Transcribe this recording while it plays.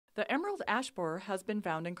The emerald ash borer has been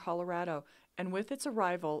found in Colorado, and with its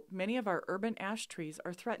arrival, many of our urban ash trees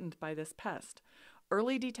are threatened by this pest.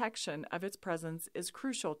 Early detection of its presence is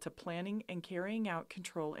crucial to planning and carrying out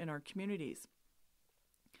control in our communities.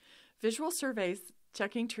 Visual surveys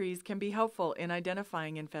checking trees can be helpful in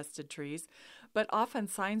identifying infested trees, but often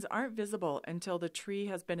signs aren't visible until the tree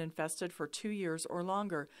has been infested for 2 years or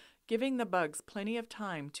longer, giving the bugs plenty of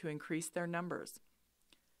time to increase their numbers.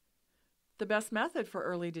 The best method for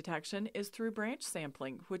early detection is through branch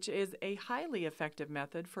sampling, which is a highly effective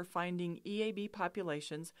method for finding EAB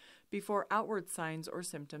populations before outward signs or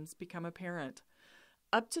symptoms become apparent.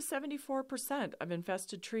 Up to 74% of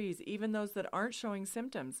infested trees, even those that aren't showing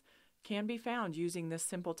symptoms, can be found using this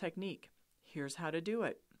simple technique. Here's how to do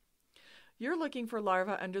it. You're looking for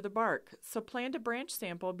larvae under the bark, so plan to branch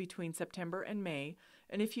sample between September and May,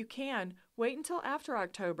 and if you can, wait until after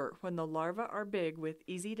October when the larvae are big with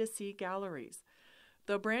easy-to-see galleries.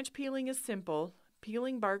 Though branch peeling is simple,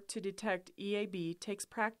 peeling bark to detect EAB takes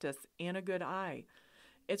practice and a good eye.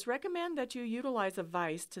 It's recommended that you utilize a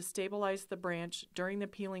vise to stabilize the branch during the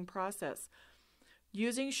peeling process.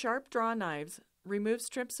 Using sharp draw knives, remove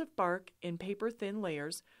strips of bark in paper-thin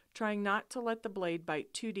layers, trying not to let the blade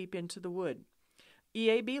bite too deep into the wood.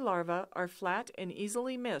 EAB larvae are flat and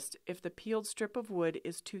easily missed if the peeled strip of wood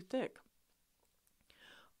is too thick.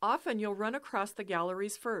 Often you'll run across the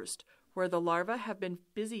galleries first, where the larvae have been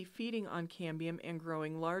busy feeding on cambium and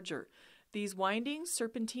growing larger. These winding,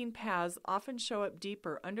 serpentine paths often show up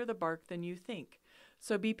deeper under the bark than you think,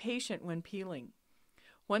 so be patient when peeling.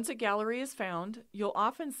 Once a gallery is found, you'll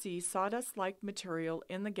often see sawdust-like material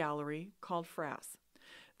in the gallery called frass.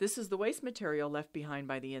 This is the waste material left behind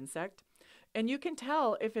by the insect, and you can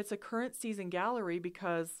tell if it's a current season gallery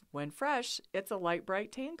because, when fresh, it's a light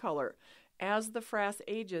bright tan color. As the frass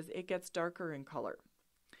ages, it gets darker in color.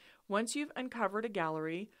 Once you've uncovered a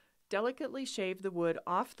gallery, delicately shave the wood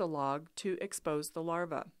off the log to expose the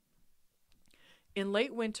larva. In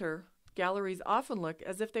late winter, galleries often look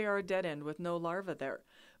as if they are a dead end with no larvae there,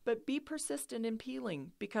 but be persistent in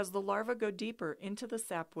peeling because the larvae go deeper into the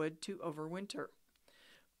sapwood to overwinter.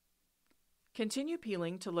 Continue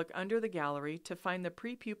peeling to look under the gallery to find the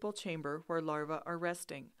prepupal chamber where larvae are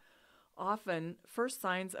resting. Often, first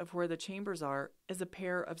signs of where the chambers are is a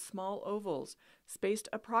pair of small ovals spaced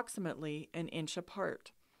approximately an inch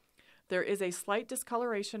apart. There is a slight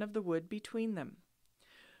discoloration of the wood between them.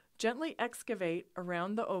 Gently excavate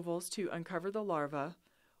around the ovals to uncover the larvae.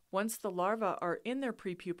 Once the larvae are in their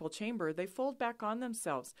prepupal chamber, they fold back on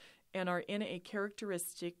themselves and are in a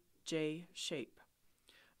characteristic J shape.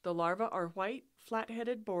 The larvae are white,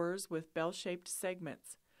 flat-headed borers with bell-shaped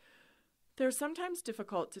segments. They're sometimes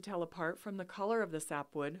difficult to tell apart from the color of the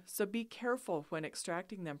sapwood, so be careful when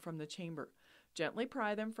extracting them from the chamber. Gently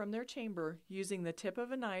pry them from their chamber using the tip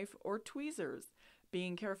of a knife or tweezers,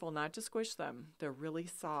 being careful not to squish them. They're really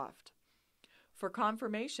soft. For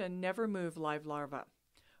confirmation, never move live larvae.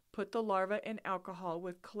 Put the larva in alcohol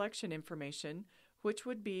with collection information, which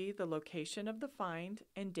would be the location of the find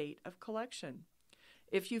and date of collection.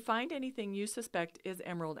 If you find anything you suspect is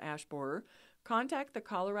emerald ash borer, contact the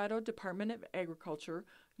Colorado Department of Agriculture,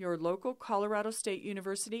 your local Colorado State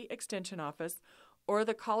University Extension Office, or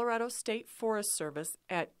the Colorado State Forest Service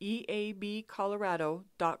at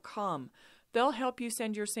eabcolorado.com. They'll help you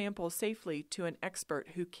send your sample safely to an expert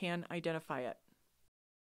who can identify it.